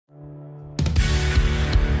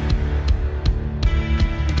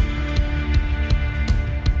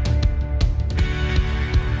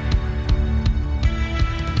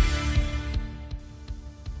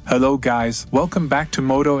Hello guys, welcome back to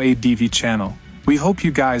Moto ADV channel. We hope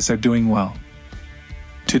you guys are doing well.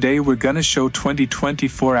 Today we're gonna show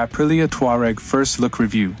 2024 Aprilia Tuareg first look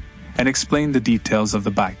review and explain the details of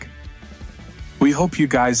the bike. We hope you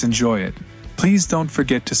guys enjoy it. Please don't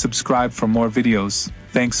forget to subscribe for more videos.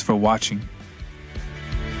 Thanks for watching.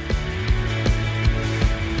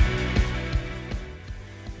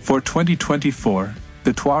 For 2024,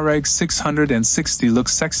 the Tuareg 660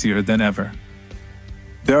 looks sexier than ever.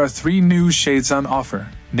 There are three new shades on offer,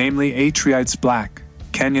 namely Aprilia Black,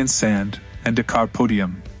 Canyon Sand, and Dakar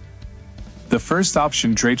Podium. The first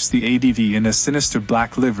option drapes the ADV in a sinister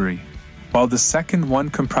black livery, while the second one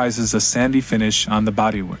comprises a sandy finish on the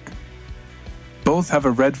bodywork. Both have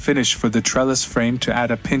a red finish for the trellis frame to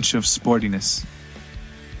add a pinch of sportiness.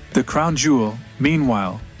 The crown jewel,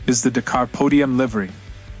 meanwhile, is the Dakar Podium livery.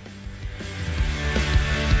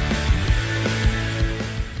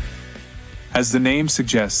 As the name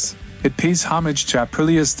suggests, it pays homage to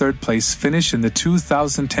Aprilia's third-place finish in the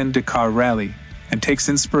 2010 Dakar Rally and takes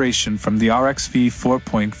inspiration from the RXV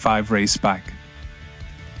 4.5 race bike.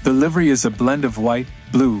 The livery is a blend of white,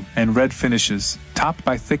 blue, and red finishes, topped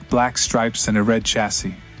by thick black stripes and a red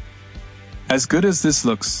chassis. As good as this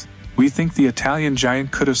looks, we think the Italian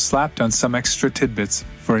giant could have slapped on some extra tidbits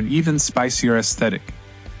for an even spicier aesthetic.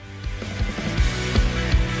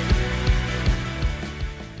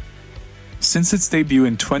 Since its debut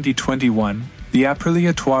in 2021, the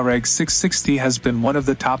Aprilia Tuareg 660 has been one of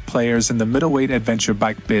the top players in the middleweight adventure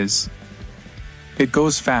bike biz. It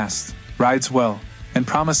goes fast, rides well, and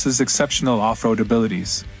promises exceptional off-road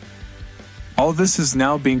abilities. All this is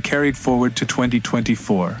now being carried forward to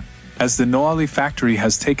 2024, as the Noailly factory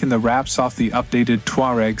has taken the wraps off the updated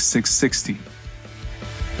Tuareg 660.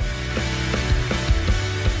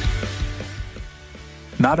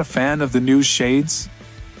 Not a fan of the new shades?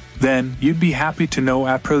 Then, you'd be happy to know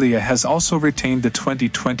Aprilia has also retained the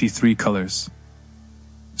 2023 colors.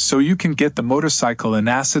 So you can get the motorcycle in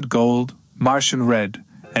acid gold, Martian red,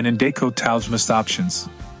 and Indeco Talgmist options.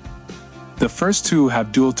 The first two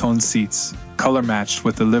have dual-tone seats, color-matched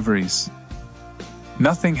with the liveries.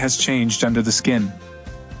 Nothing has changed under the skin.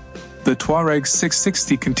 The Tuareg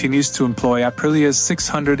 660 continues to employ Aprilia's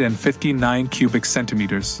 659 cubic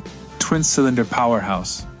centimeters, twin-cylinder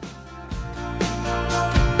powerhouse.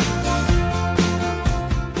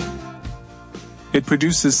 It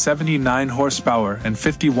produces 79 horsepower and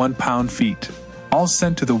 51 pound-feet, all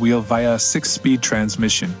sent to the wheel via a 6-speed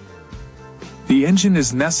transmission. The engine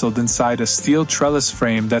is nestled inside a steel trellis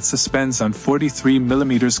frame that suspends on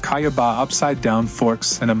 43mm Kayaba upside-down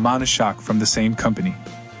forks and a monoshock from the same company.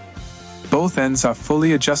 Both ends are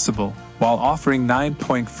fully adjustable, while offering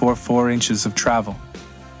 9.44 inches of travel.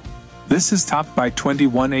 This is topped by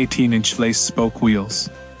 21 18-inch lace spoke wheels.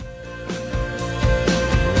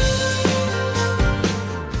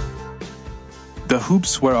 The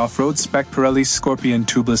hoops wear off-road spec Pirelli Scorpion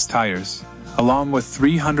tubeless tires, along with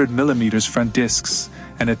 300mm front discs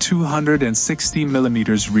and a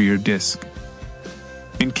 260mm rear disc.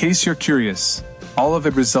 In case you're curious, all of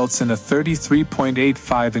it results in a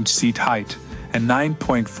 33.85-inch seat height and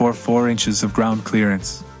 9.44 inches of ground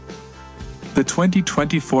clearance. The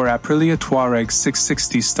 2024 Aprilia Tuareg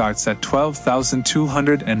 660 starts at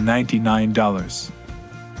 $12,299.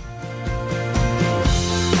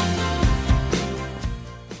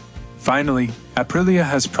 Finally, Aprilia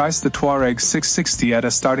has priced the Tuareg 660 at a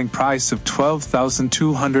starting price of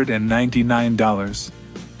 $12,299,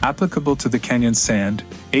 applicable to the Canyon Sand,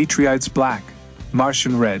 Aprilia Black,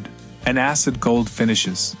 Martian Red, and Acid Gold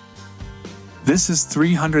finishes. This is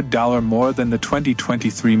 $300 more than the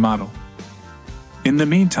 2023 model. In the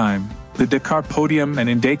meantime, the Dakar Podium and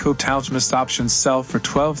Indeco Talgmist options sell for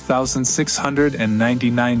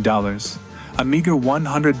 $12,699. A meager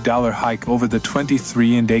 $100 hike over the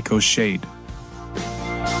 23 Indeco shade.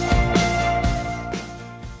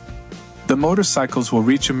 The motorcycles will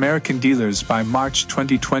reach American dealers by March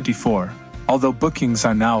 2024, although bookings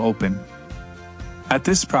are now open. At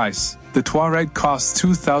this price, the Tuareg costs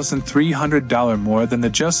 $2,300 more than the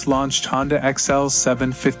just-launched Honda XL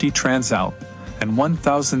 750 Transalp, and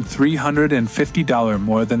 $1,350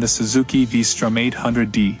 more than the Suzuki V-Strom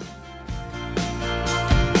 800D.